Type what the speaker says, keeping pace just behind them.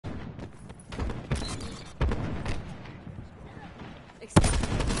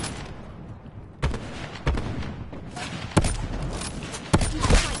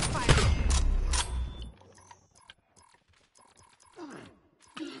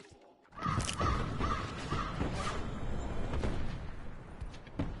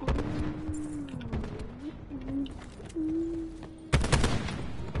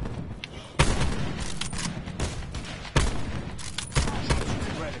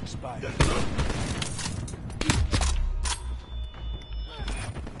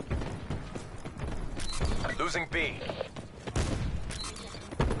Losing B.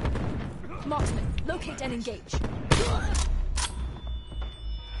 Marksman, locate and engage.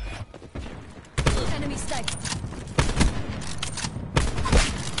 Enemy staggered.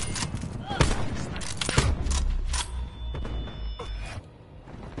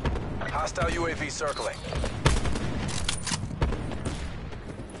 Hostile UAV circling.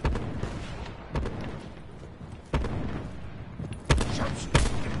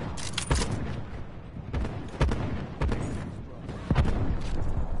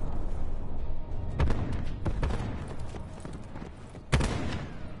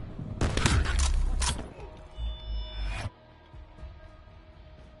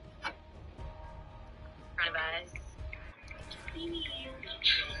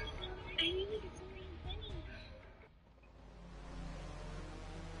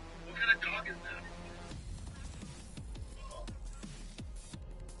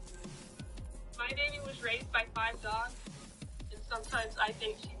 My baby was raised by 5 dogs, and sometimes I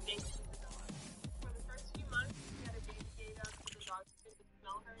think she thinks she's a dog. For the first few months, we had a baby gate up so the dogs couldn't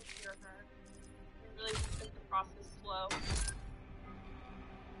smell her and hear her. We really just took the process slow.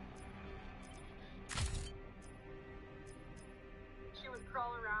 She would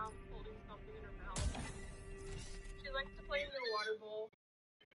crawl around holding something in her mouth. She likes to play in the water bowl.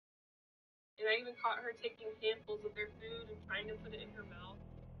 And I even caught her taking handfuls of their food and trying to put it in her mouth.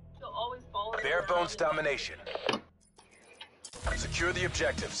 She'll always follow me Bare around bones and- domination. Secure the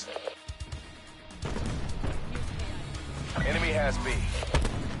objectives. Enemy has B.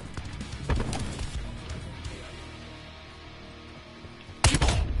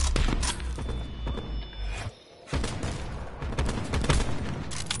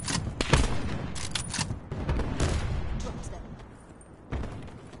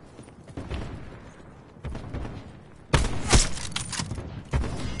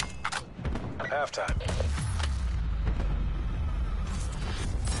 Halftime.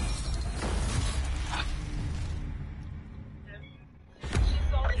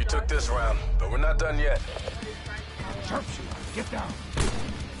 You took this round, but we're not done yet. Sharpshooter, get down.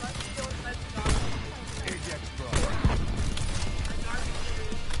 Ajax, bro.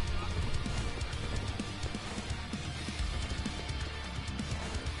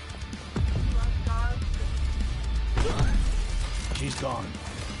 She's gone.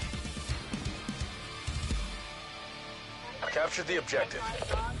 Capture the objective.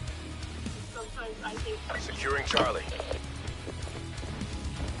 Sometimes I think Securing Charlie.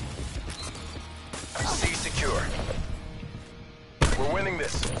 C secure. We're winning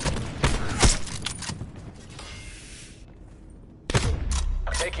this.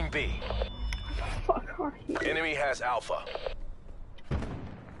 Taking B. Fuck are you? Enemy has Alpha.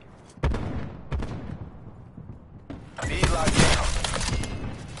 B locked down.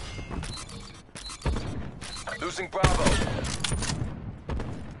 Losing Bravo.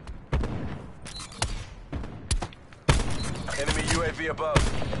 Enemy UAV above.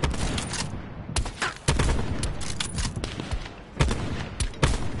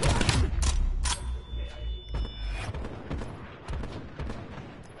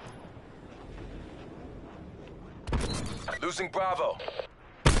 Losing Bravo.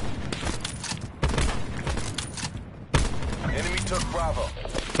 Enemy took Bravo.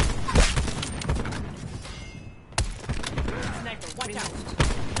 Sniper, watch out.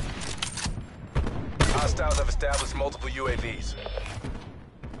 Hostiles have established multiple UAVs.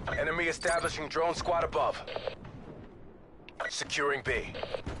 Enemy establishing drone squad above. Securing B.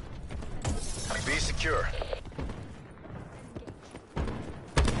 B secure.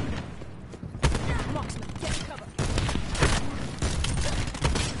 Marksman, get cover.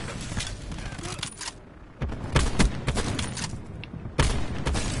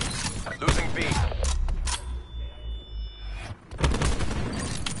 Losing B.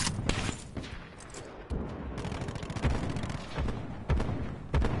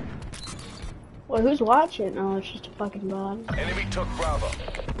 Well, who's watching? Oh, it's just a fucking bot. Enemy took Bravo.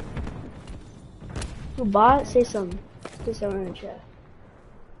 Who bot? Say something. Say something in the chat.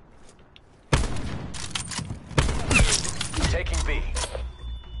 Taking B.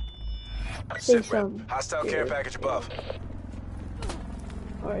 Say Sit rep. something. Hostile care package above.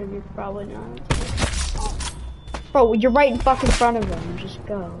 Or you're probably not. Bro, you're right in fucking front of him. Just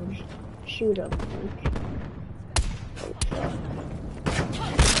go. Just shoot him.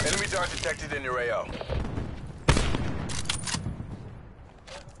 Enemy Radar detected in your AO.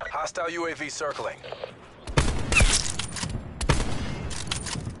 Hostile UAV circling.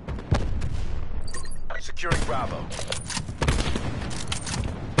 Securing Bravo.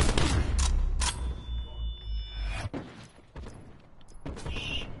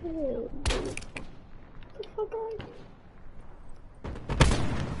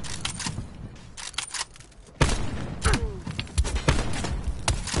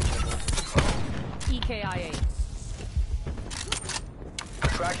 EKIA.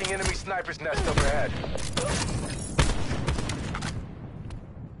 Tracking enemy sniper's nest overhead.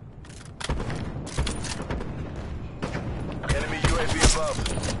 Enemy UAV above.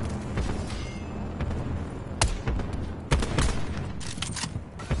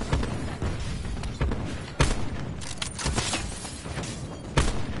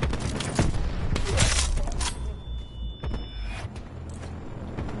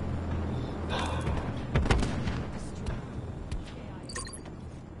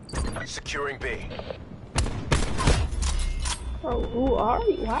 Securing B. Bro, who are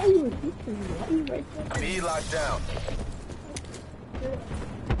you? Why are you repeating me? Why are you right there? B locked down.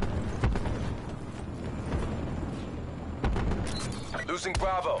 Losing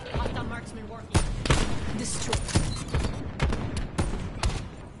Bravo. Hostile marksman working. Destroy.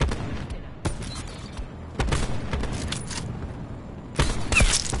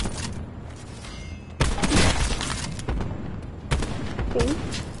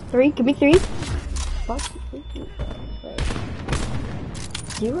 Three? Give me three. Fuck.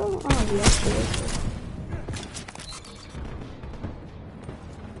 Zero? Oh, yes,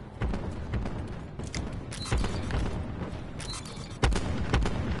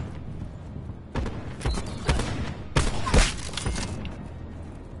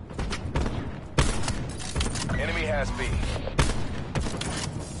 Enemy has B.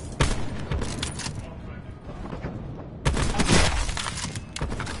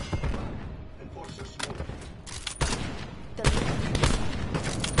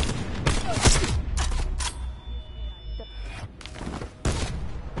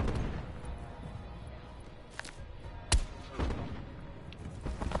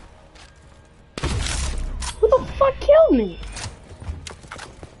 Who the fuck killed me?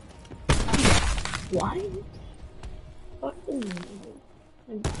 Why? Fucking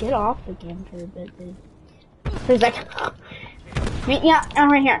get off the game for a bit, dude. For a second. Yeah,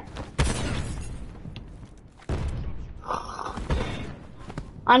 I'm right here.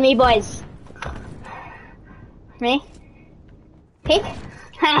 On me, boys. Me? Pick?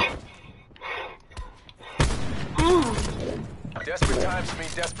 Desperate times mean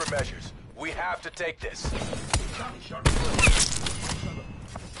desperate measures. We have to take this.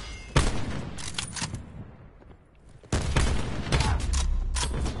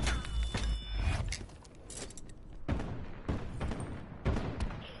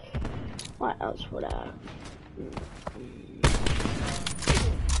 What else would I?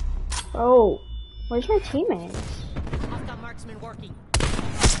 Oh, where's my teammates? Hostile marksman working.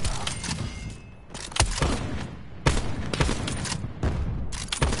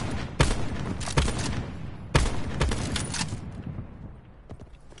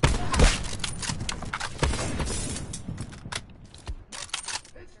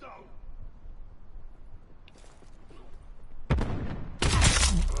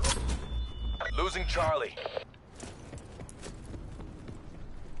 Losing Charlie.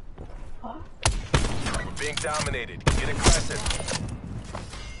 We're being dominated. Get aggressive.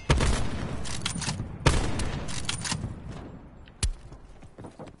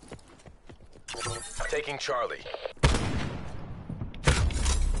 Taking Charlie.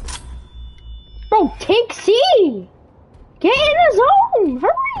 Bro, take C! Get in the zone!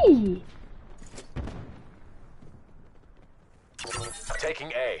 Hurry!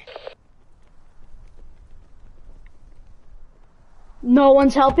 Taking A. No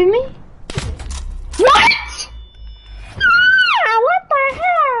one's helping me? What? Ah, what the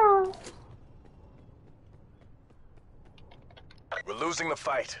hell? We're losing the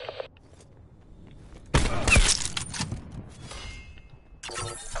fight.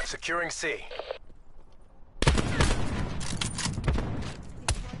 Securing C.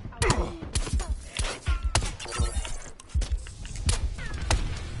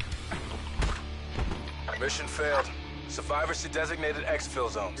 Mission failed. Survivors to designated exfil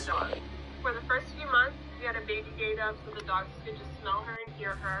zones. For the first few months, we had a baby gate up so the dogs could just smell her and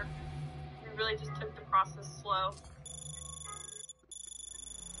hear her. We really just took the process slow.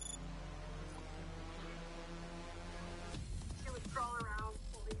 She would crawl around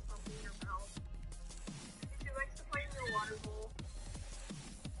holding something in her mouth. She likes to play in the water bowl.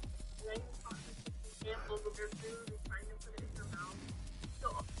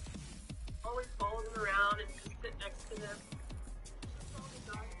 around and just sit next to them. That's all the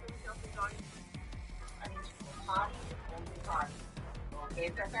dogs, everything else the dogs. I need to go potty, only potty. Okay,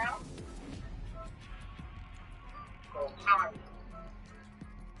 girl? Go potty.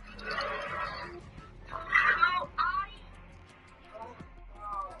 Oh,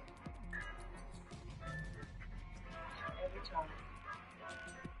 every time.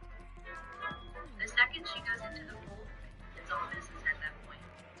 The second she goes into the pool, it's all business at that point.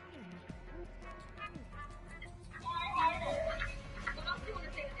 What else do you want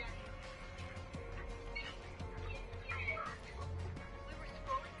to say to Daddy? We were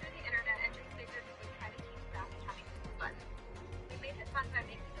scrolling through the internet and just figured we would try to keep track of having these buttons. We made it fun by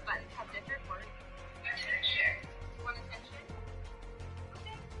making the buttons have different words. Attention. You want attention?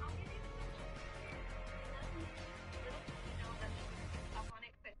 Okay, I'll give you attention. Little did you know that we could pick up on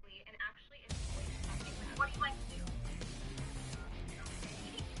it quickly and actually enjoy something. What do you like to do?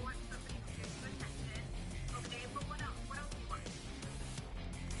 Eating for somebody to give you attention. Okay, but what else? What else do you want?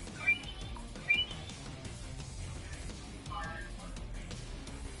 Greedy. Greedy.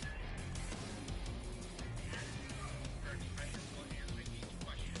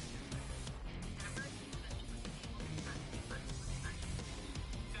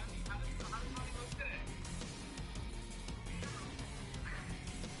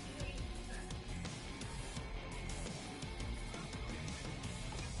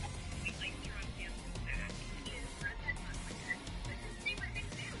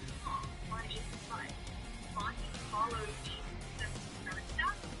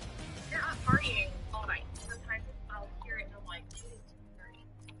 They're not partying all night. Sometimes I'll hear it and I'm like, it is 2:30.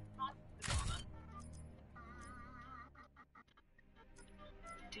 Not the drama.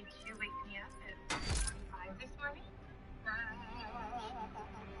 Did you wake me up at 5 this morning?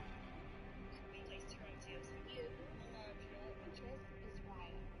 We placed her on sales for you. Your interest is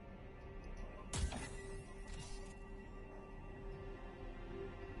right.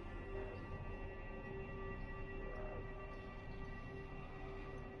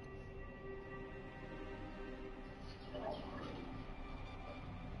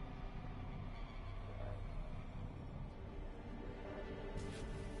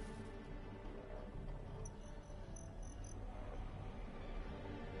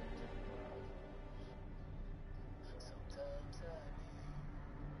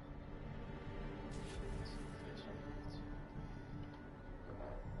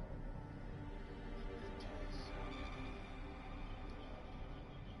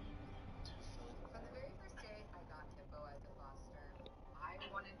 From the very first day I got Bo as a foster, I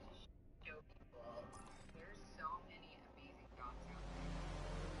wanted to show people there's so many amazing dogs out there.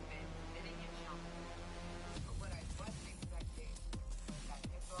 Been sitting in shelters. But what I wasn't expecting was that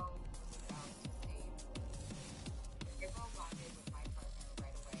Hippo was about to save me. Hippo bonded with my partner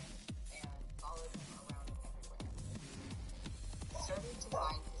right away and followed him around everywhere. Started to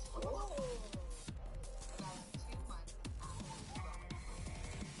find his voice. About 2 months after his phone, my partner and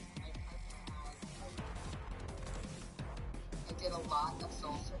I did a lot of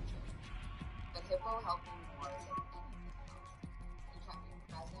soul searching, but Hippo helped me more than anything else. He kept me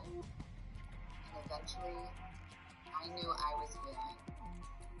present, and eventually, I knew I was healing.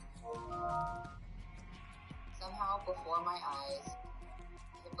 Somehow, before my eyes,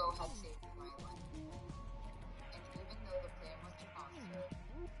 Hippo had saved my life. And even though the plan was to foster,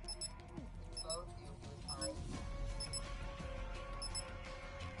 we both knew it was already done.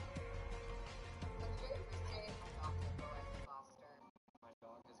 From the very first day I got Hippo as a foster, My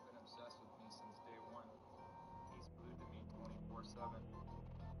dog has been obsessed with me since day one. He's glued to me 24/7.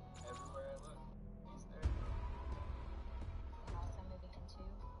 Everywhere I look, he's there. The house I'm moving into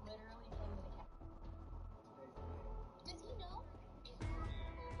literally came with a cat. Does he know?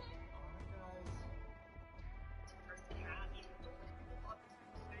 First cat.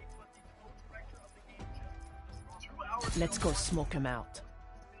 Let's go smoke him out.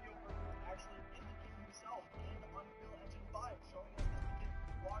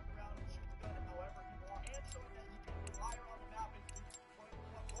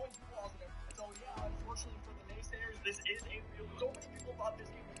 This is a real. So many people thought this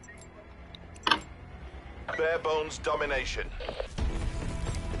game was safe. Bare bones domination.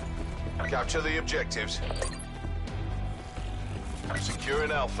 Capture the objectives.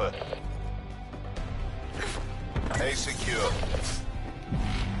 Securing Alpha. A secure.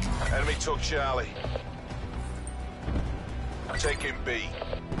 Enemy took Charlie. Taking B.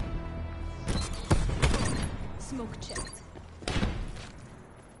 Smoke checked.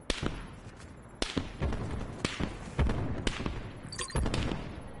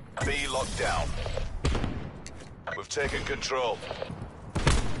 B locked down. We've taken control.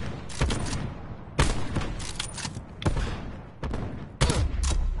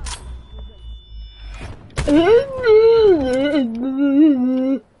 Sorry.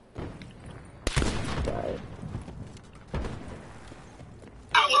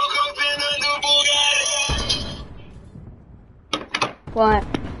 What?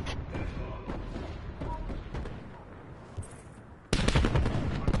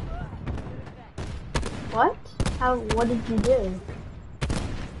 What? How? What did you do?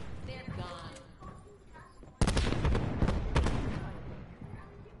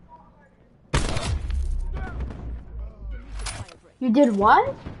 You did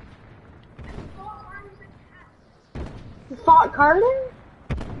what? You fought Carter?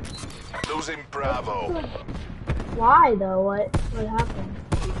 Losing Bravo. Why though? What happened?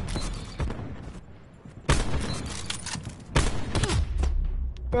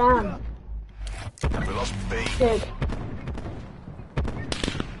 Damn. We lost B. Good.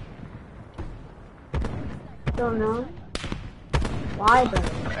 Don't know. Why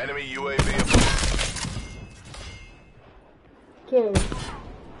though? Enemy UAV above. Okay.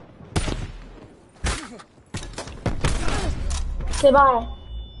 Say bye.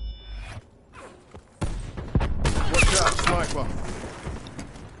 Watch out, sniper.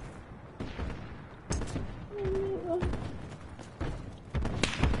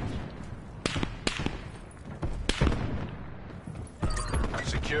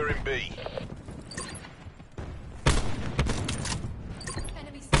 Securing B.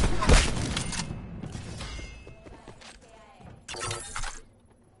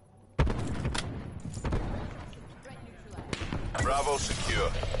 Bravo secure.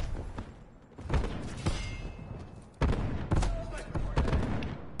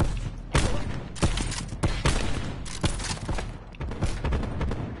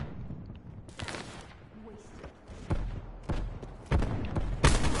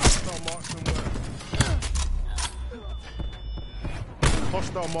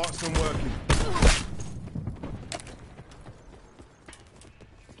 Hostile marksman working.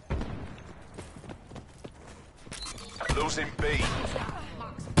 Losing B.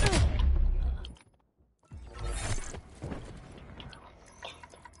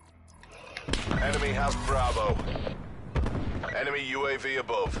 Enemy has Bravo. Enemy UAV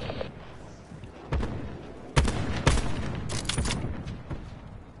above.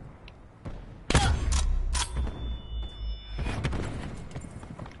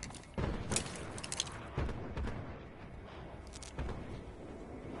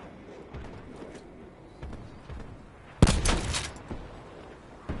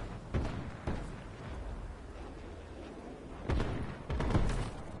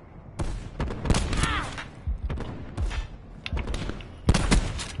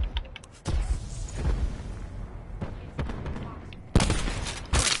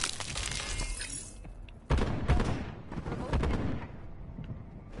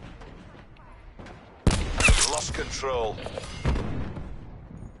 Lost control.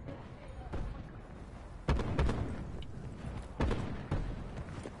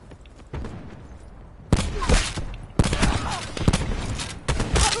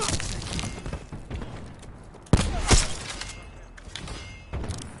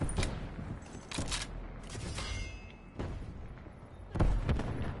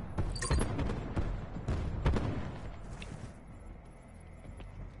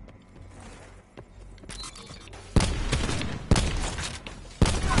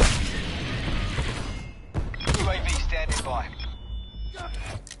 UAV standing by.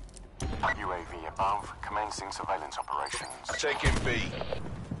 UAV above, commencing surveillance operations. Taking B.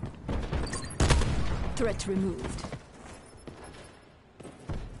 Threat removed.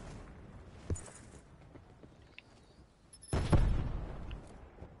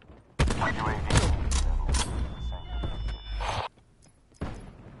 UAV.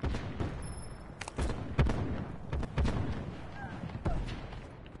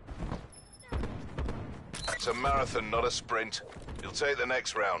 It's a marathon, not a sprint. You'll take the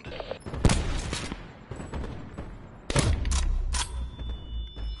next round.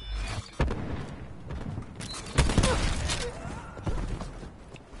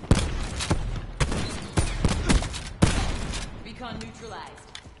 Recon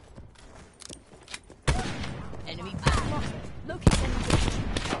neutralized. Enemy back. Locate enemy.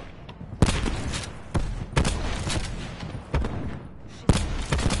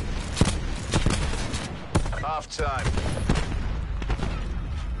 Half time.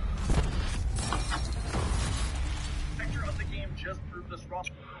 Picture of the game just proved us wrong.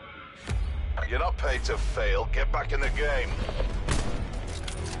 You're not paid to fail. Get back in the game.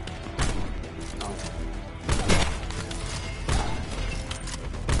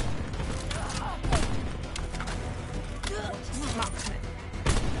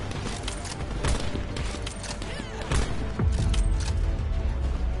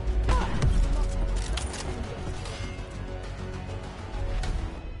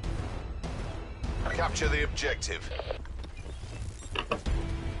 Capture the objective.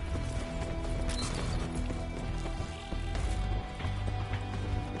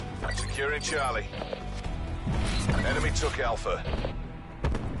 Securing Charlie. Enemy took Alpha.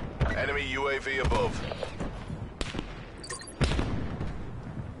 Enemy UAV above.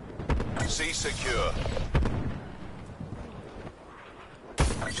 C secure.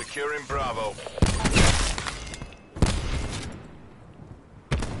 Securing Bravo.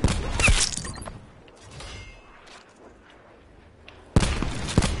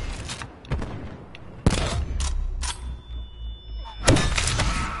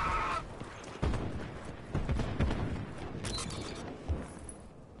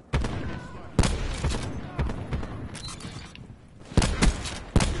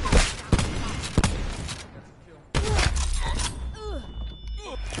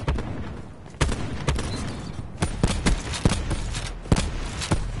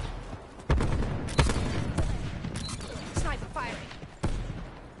 Sniper firing.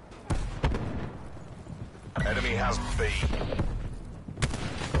 Enemy has B.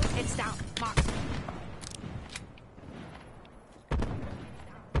 It's down. Marked.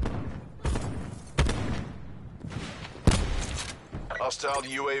 Hostile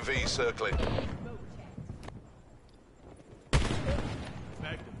UAV circling.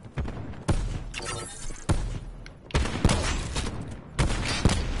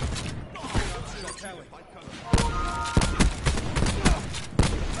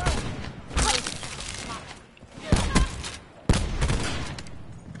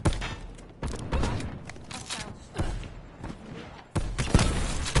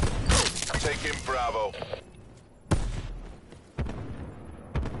 Taking Bravo.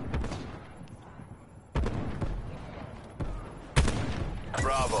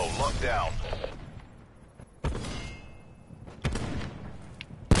 Bravo, locked down.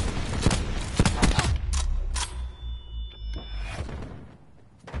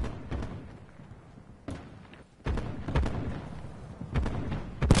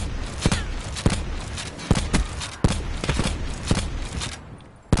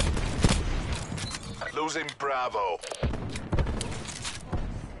 Losing Bravo.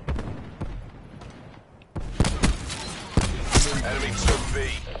 Enemy took B.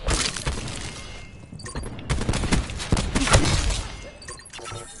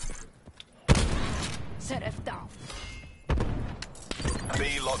 Set F down.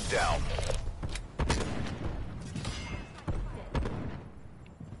 B locked down.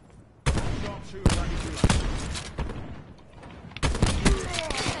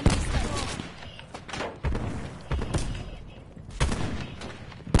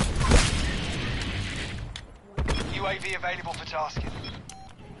 UAV available for tasking.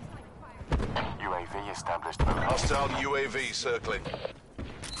 UAV established. Hostile UAV circling.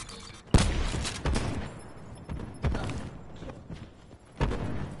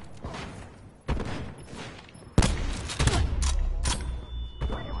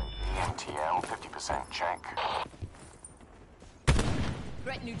 MTL 50% check.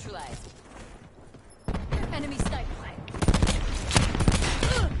 Threat neutralized. Enemy sniper.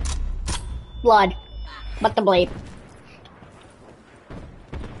 Blood. But the blade.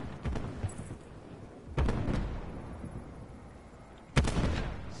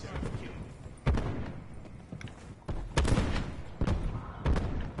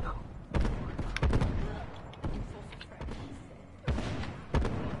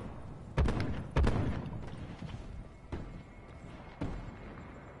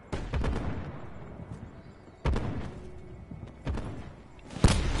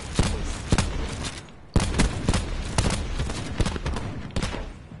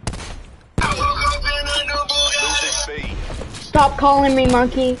 Stop calling me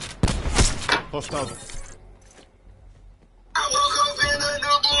monkey. Hostile.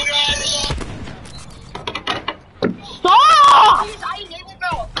 Stop! I enable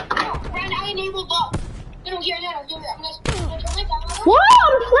bro. Friend, I enable bot. No, here, I'm gonna turn my camera on. What?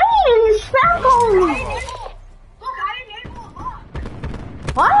 I'm playing and you spam calling me. Look, I enable a bot.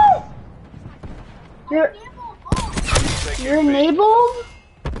 What? You're Enable a bot. you're enabled?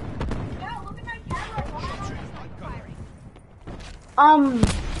 Yeah, look at my camera.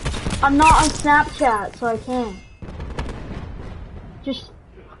 I'm not on Snapchat, so I can't. Just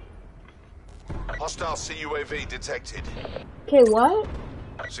Hostile CUAV detected. okay. What?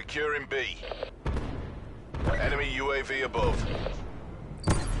 Securing B. Enemy UAV above.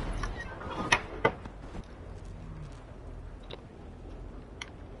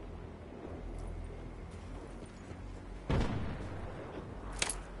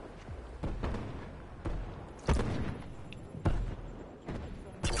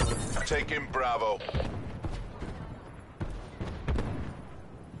 taking Bravo.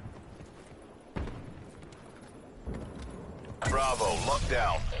 Bravo, locked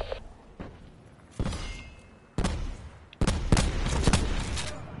down.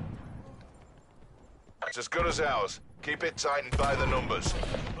 It's as good as ours. Keep it tight and by the numbers.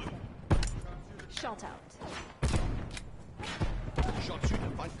 Shot out. Sharpshooter,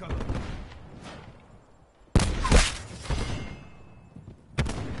 find cover.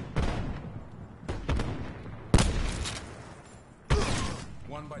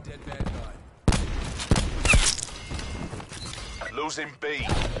 One by dead bad guy. Losing B.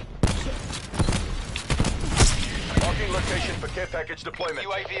 Marking location for care package deployment.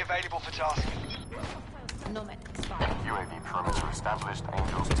 UAV available for tasking. Nomad expired. UAV perimeter established.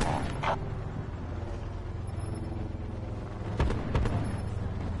 Angels 10.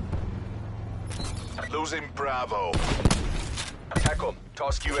 Losing Bravo. Tackle.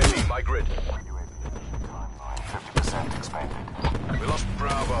 Task UAV, my grid. UAV timeline 50% expanded. We lost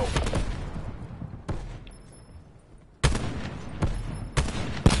Bravo.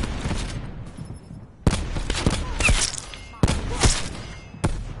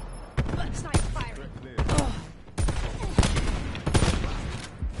 Sniper firing.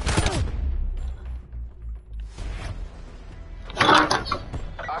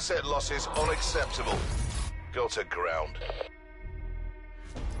 Asset losses unacceptable. Go to ground.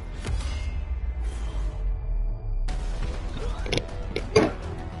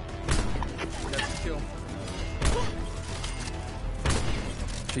 That's a kill.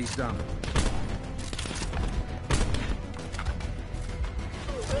 He's done.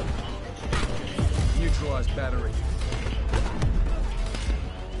 Neutralized battery.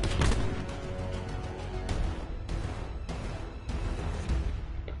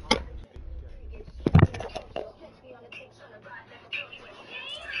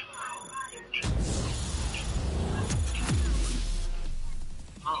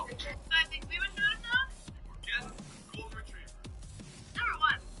 I think we would notice now? Again, golden retriever. Number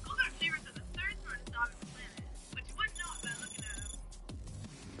one, golden retrievers are the third smartest dog on the planet, but you wouldn't know it by looking at them.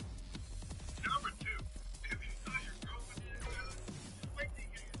 Number two, if you thought your girlfriend did it, wait till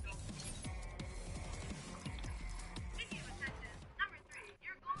you get yourself. Speaking of attention, number three,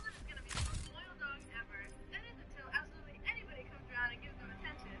 your golden is gonna be the most loyal dog ever. That is until absolutely anybody comes around and gives them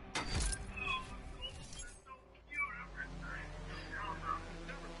attention.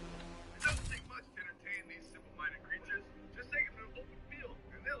 It doesn't take much to entertain these simple-minded creatures. Just take them to an open field,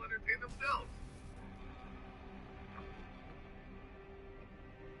 and they'll entertain themselves.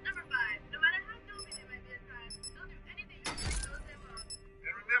 Number five, no matter how dopey they might be at times, they'll do anything to protect those they love.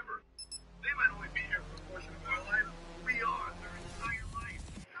 And remember, they might only be here for a portion of their life. We are their entire life.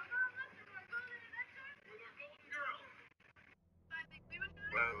 How far left of our golden adventure? With our golden girl. I think we would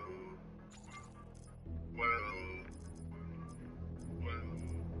notice.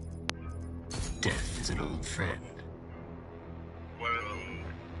 Death is an old friend.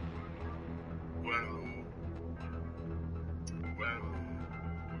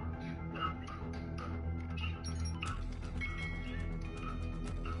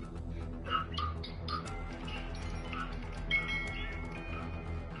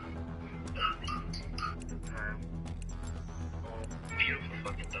 Beautiful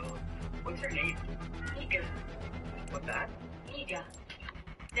fucking dog. What's her name? Nika. What's that? Nika.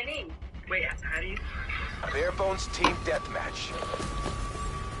 The name. Wait, how do you? Bare bones team deathmatch.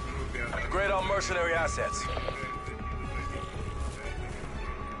 Grade on mercenary assets.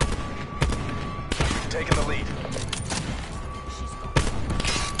 Taking the lead.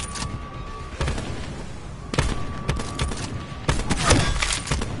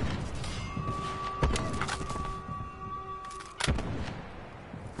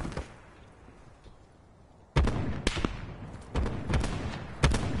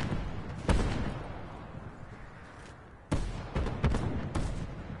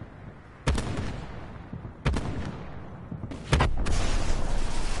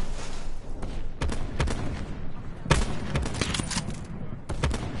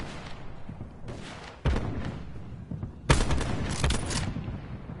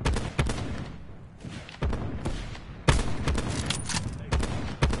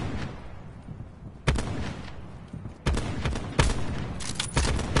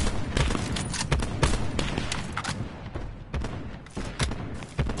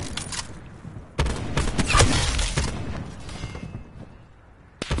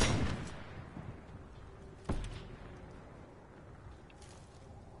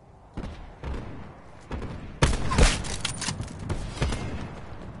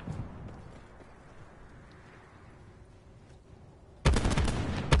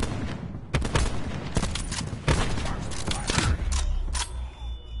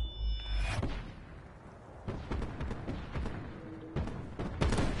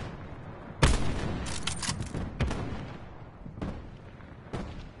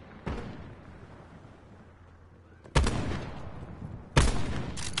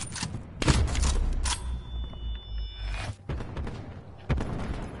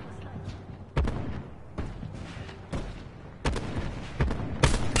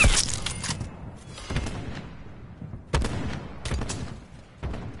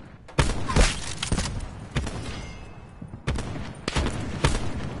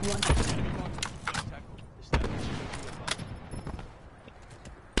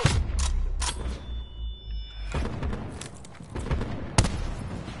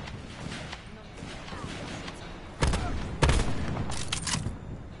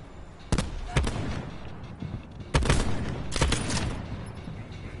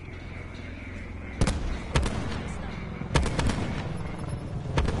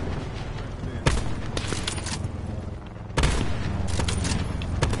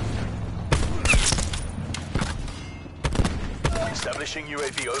 Establishing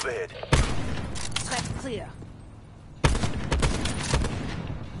UAV overhead. Threat clear.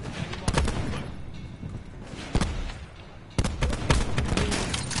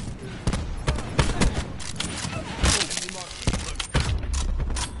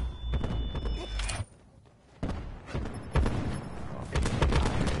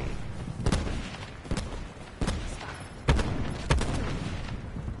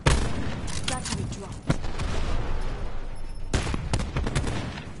 Battery dropped.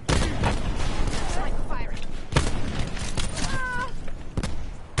 Sniper firing.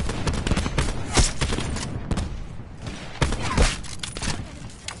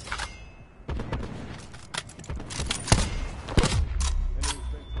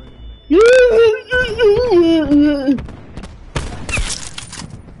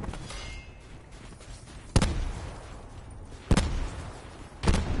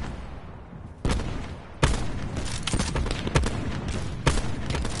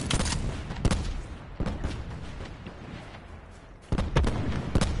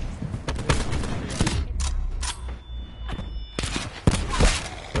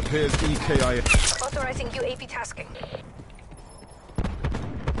 Appears EKIA. Authorizing UAV tasking.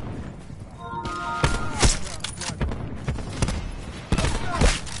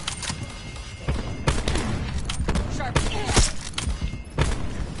 Sharp.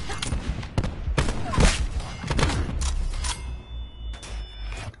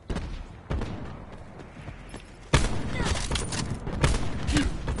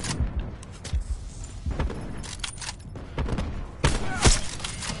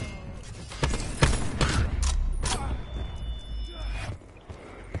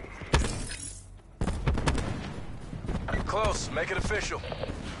 Close. Make it official.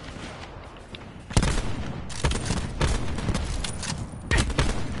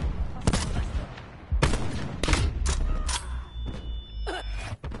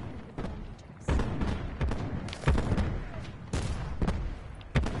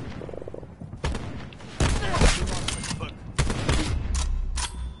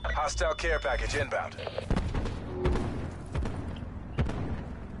 Hostile care package inbound.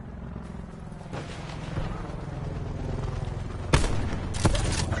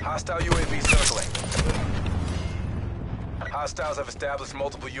 Hostile UAV circling. Hostiles have established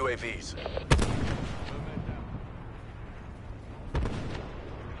multiple UAVs.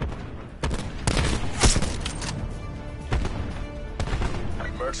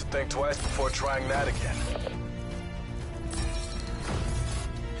 Mercs should think twice before trying that again.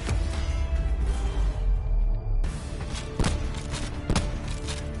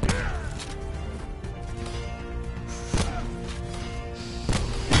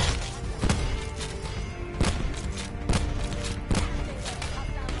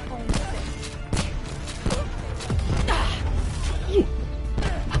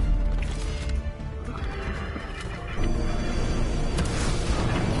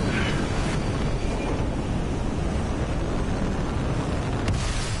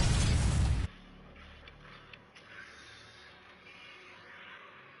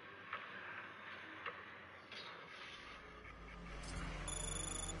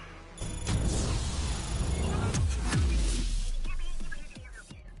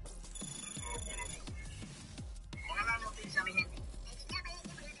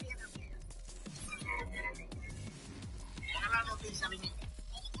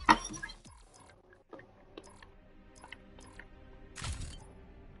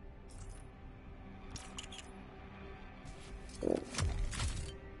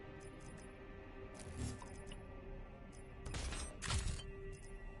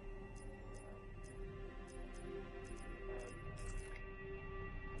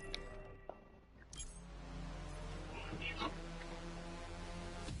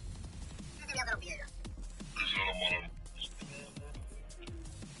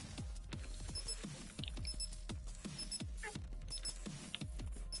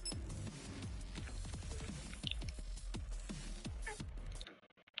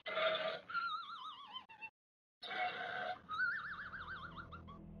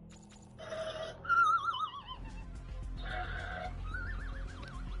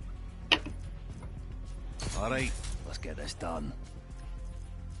 Alright, let's get this done.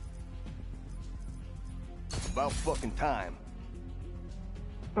 About fucking time.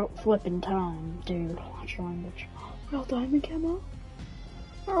 About flipping time, dude. Watch your language. We all diamond camo?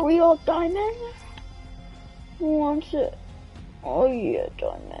 Are we all diamond? Who wants it? Oh yeah,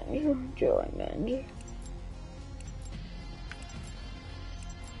 diamond. Diamond.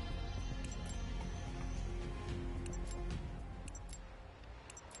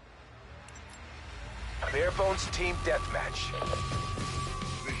 Bare Bones Team Deathmatch.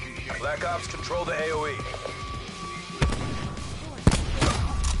 Black Ops control the AoE.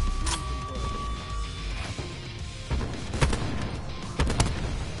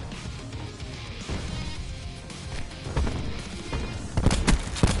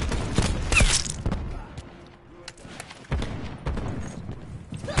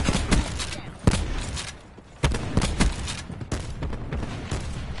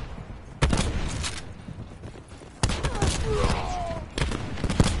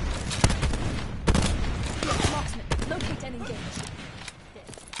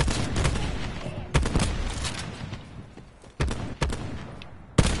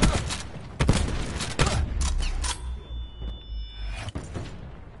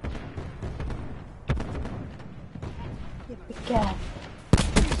 Yeah.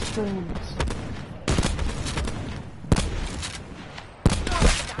 Experience.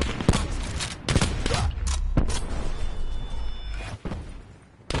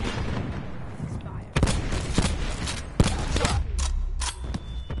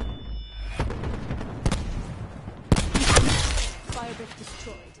 Firebreak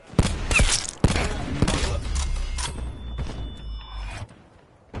destroyed.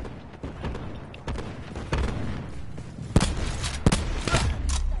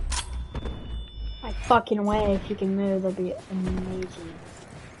 Fucking way, if you can move, that'd be amazing.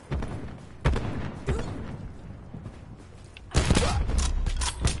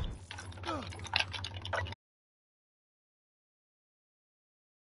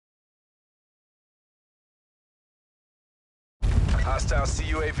 Hostile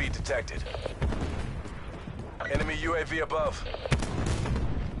CUAV detected. Enemy UAV above.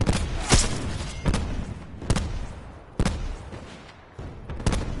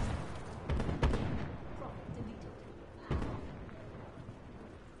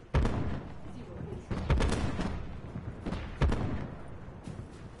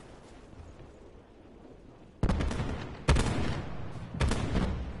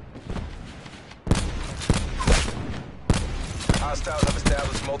 Hostiles have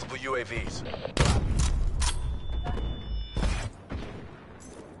established multiple UAVs.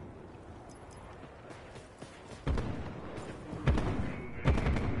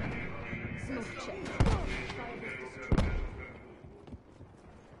 Smoke check.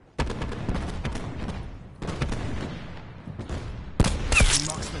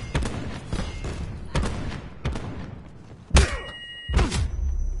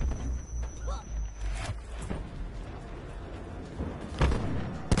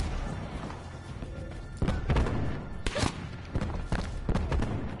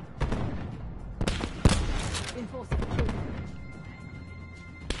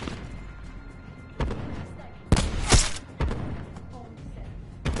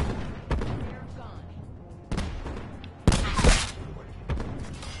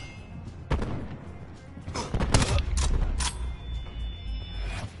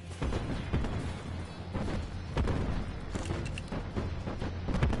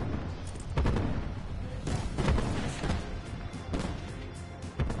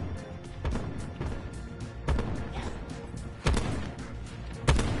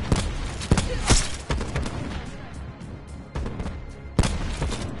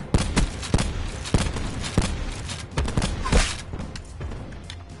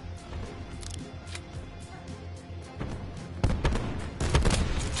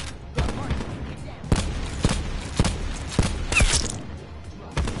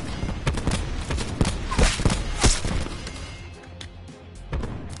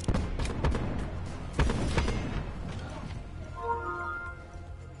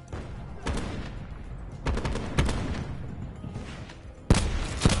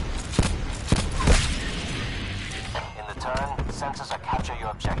 Sensors are capture your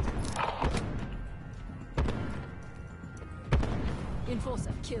objective.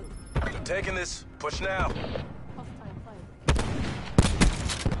 Enforcer, kill. Taking this. Push now. Hostile firebreak.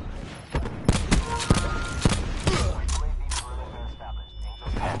 UAV perimeter established.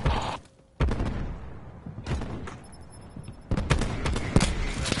 Angels 10.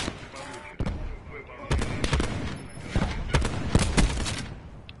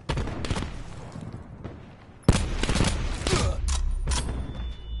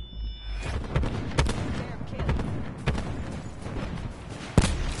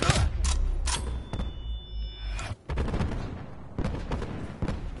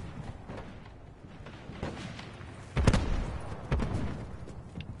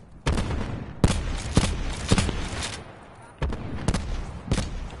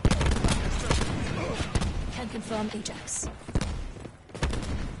 Ajax.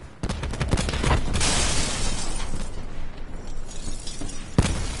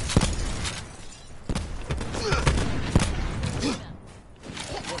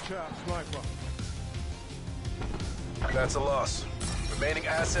 Watch out, sniper. That's a loss. Remaining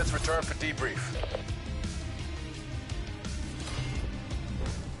assets return for debrief.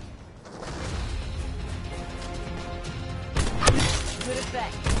 Good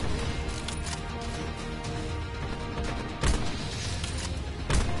effect.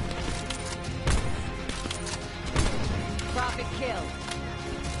 Profit kill.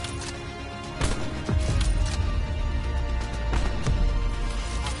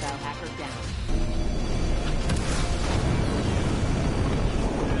 Hostile hacker down.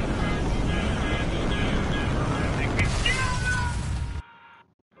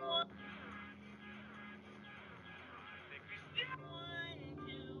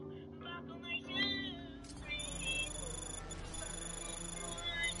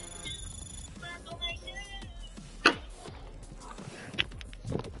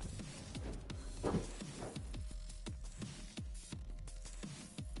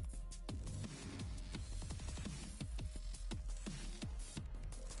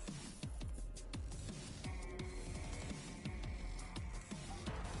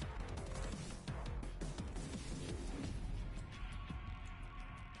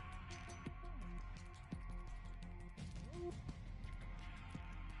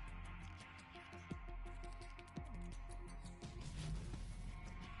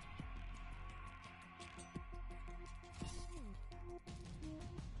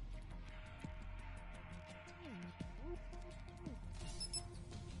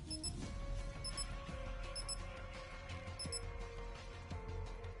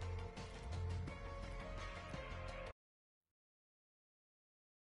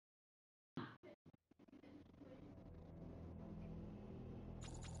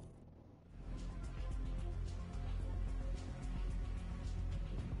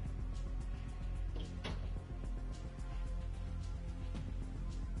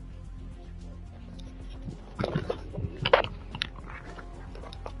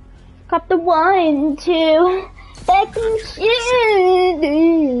 Cup the 1, 2, back and shoot.